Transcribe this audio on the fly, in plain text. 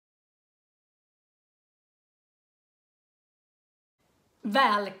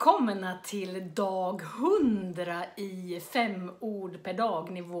Välkomna till dag 100 i 5 ord per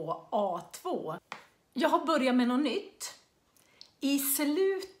dag nivå A2. Jag har börjat med något nytt. I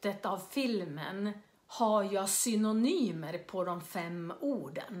slutet av filmen har jag synonymer på de 5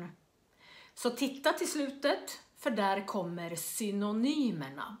 orden. Så titta till slutet, för där kommer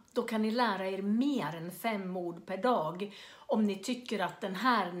synonymerna. Då kan ni lära er mer än 5 ord per dag om ni tycker att den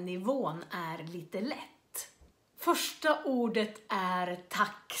här nivån är lite lätt. Första ordet är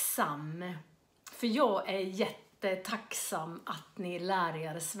tacksam. För jag är jättetacksam att ni lär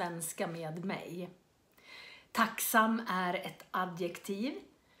er svenska med mig. Tacksam är ett adjektiv.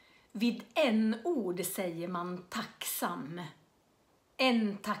 Vid en ord säger man tacksam.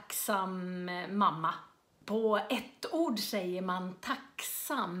 En tacksam mamma. På ett ord säger man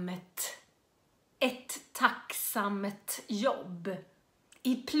tacksamt. Ett tacksamt jobb.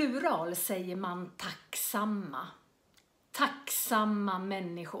 I plural säger man tacksamma. Tacksamma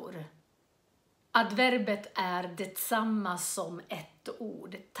människor. Adverbet är detsamma som ett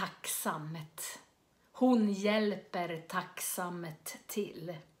ord, tacksamt. Hon hjälper tacksamt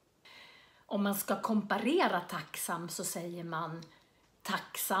till. Om man ska komparera tacksam så säger man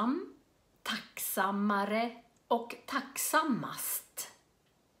tacksam, tacksammare och tacksammast.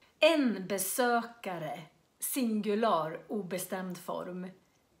 En besökare, singular, obestämd form.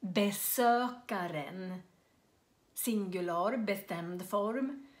 Besökaren, singular, bestämd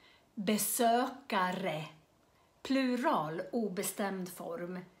form. Besökare, plural, obestämd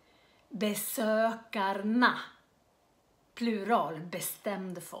form. Besökarna, plural,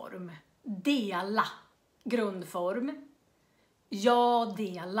 bestämd form. Dela, grundform. Jag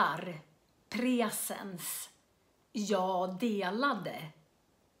delar, presens. Jag delade,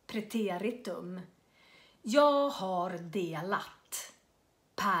 preteritum. Jag har delat,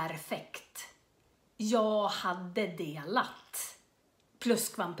 perfekt. Jag hade delat,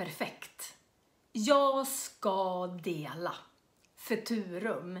 plusskvamperfekt. Jag ska dela,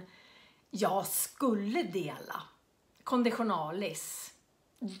 futurum. Jag skulle dela, konditionalis.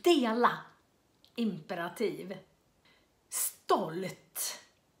 Dela, imperativ. Stolt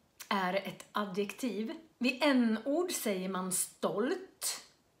är ett adjektiv. Vid en ord säger man stolt.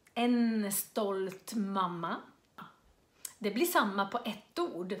 En stolt mamma. Det blir samma på ett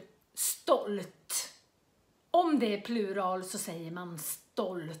ord. Stolt. Om det är plural så säger man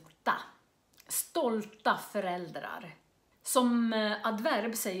stolta. Stolta föräldrar. Som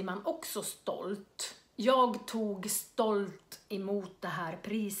adverb säger man också stolt. Jag tog stolt emot det här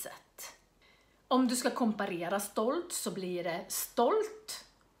priset. Om du ska komparera stolt så blir det stolt,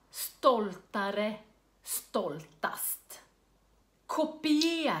 stoltare, stoltast.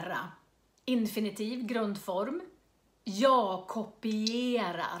 Kopiera, infinitiv, grundform. Jag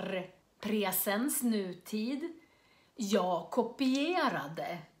kopierar, presens, nutid. Jag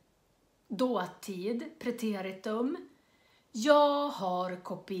kopierade, dåtid, preteritum. Jag har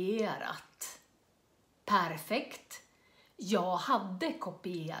kopierat, perfekt. Jag hade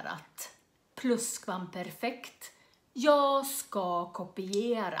kopierat, plusskvamperfekt. Jag ska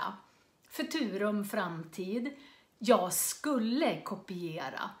kopiera, futurum, framtid. Jag skulle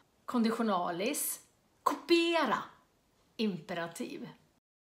kopiera, konditionalis. Kopiera, imperativ.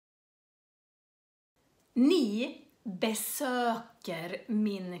 Ni besöker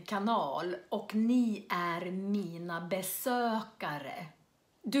min kanal och ni är mina besökare.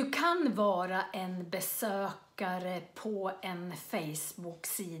 Du kan vara en besökare på en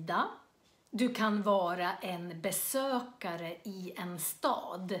Facebook-sida. Du kan vara en besökare i en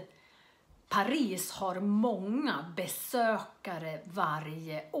stad. Paris har många besökare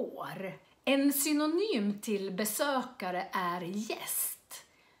varje år. En synonym till besökare är gäst,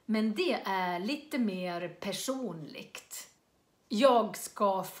 men det är lite mer personligt. Jag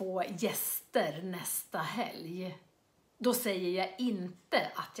ska få gäster nästa helg. Då säger jag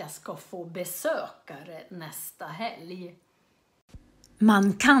inte att jag ska få besökare nästa helg.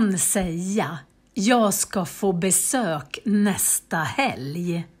 Man kan säga, jag ska få besök nästa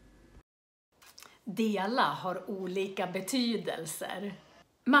helg. Dela har olika betydelser.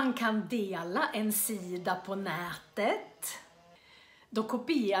 Man kan dela en sida på nätet. Då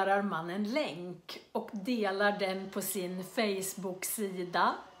kopierar man en länk och delar den på sin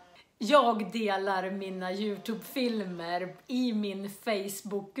Facebook-sida. Jag delar mina YouTube-filmer i min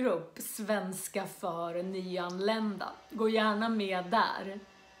Facebook-grupp Svenska för nyanlända. Gå gärna med där.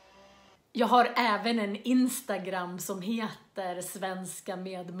 Jag har även en Instagram som heter Svenska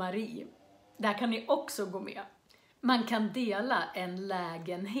med Marie. Där kan ni också gå med. Man kan dela en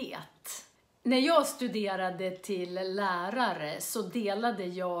lägenhet. När jag studerade till lärare så delade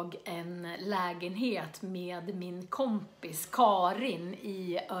jag en lägenhet med min kompis Karin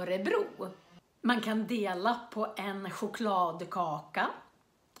i Örebro. Man kan dela på en chokladkaka.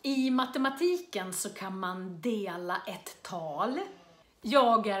 I matematiken så kan man dela ett tal.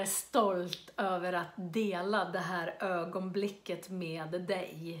 Jag är stolt över att dela det här ögonblicket med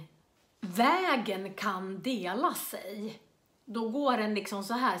dig. Vägen kan dela sig. Då går den liksom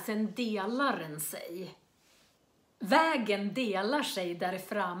så här, sen delar den sig. Vägen delar sig där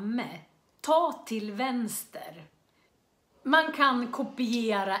framme. Ta till vänster. Man kan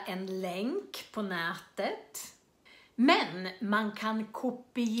kopiera en länk på nätet. Men man kan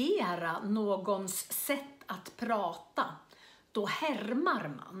kopiera någons sätt att prata. Då härmar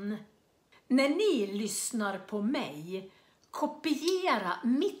man. När ni lyssnar på mig, kopiera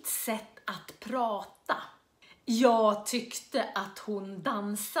mitt sätt att prata. Jag tyckte att hon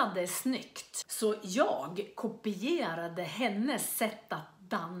dansade snyggt, så jag kopierade hennes sätt att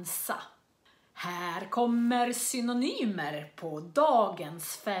dansa. Här kommer synonymer på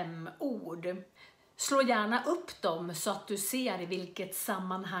dagens 5 ord. Slå gärna upp dem så att du ser i vilket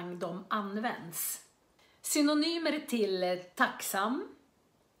sammanhang de används. Synonymer till tacksam,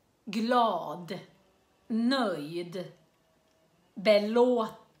 glad, nöjd,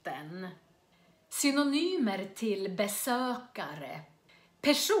 belåten. Synonymer till besökare,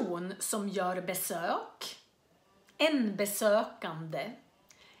 person som gör besök, en besökande,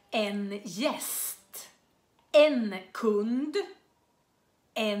 en gäst, en kund,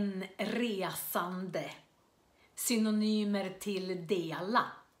 en resande. Synonymer till dela.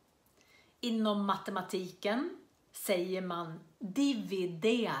 Inom matematiken säger man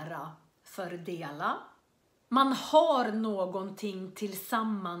dividera för dela. Man har någonting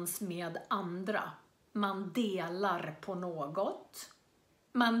tillsammans med andra. Man delar på något.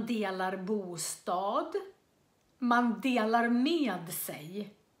 Man delar bostad. Man delar med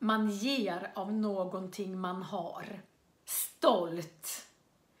sig. Man ger av någonting man har. Stolt.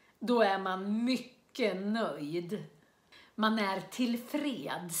 Då är man mycket nöjd. Man är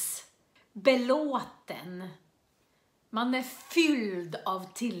tillfreds. Belåten. Man är fylld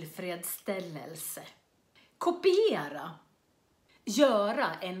av tillfredsställelse. Kopiera.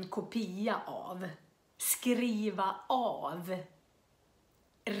 Göra en kopia av. Skriva av.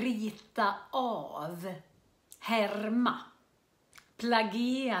 Rita av. Härma.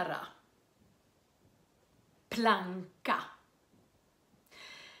 Plagiera. Planka.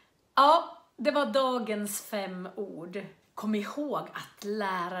 Ja, det var dagens 5 ord. Kom ihåg att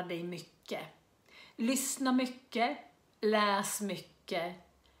lära dig mycket. Lyssna mycket. Läs mycket.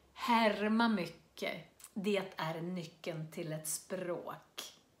 Härma mycket. Det är nyckeln till ett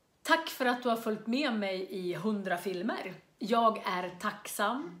språk. Tack för att du har följt med mig i 100 filmer. Jag är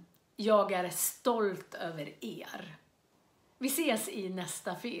tacksam. Jag är stolt över er. Vi ses i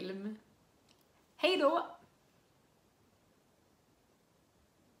nästa film. Hej då!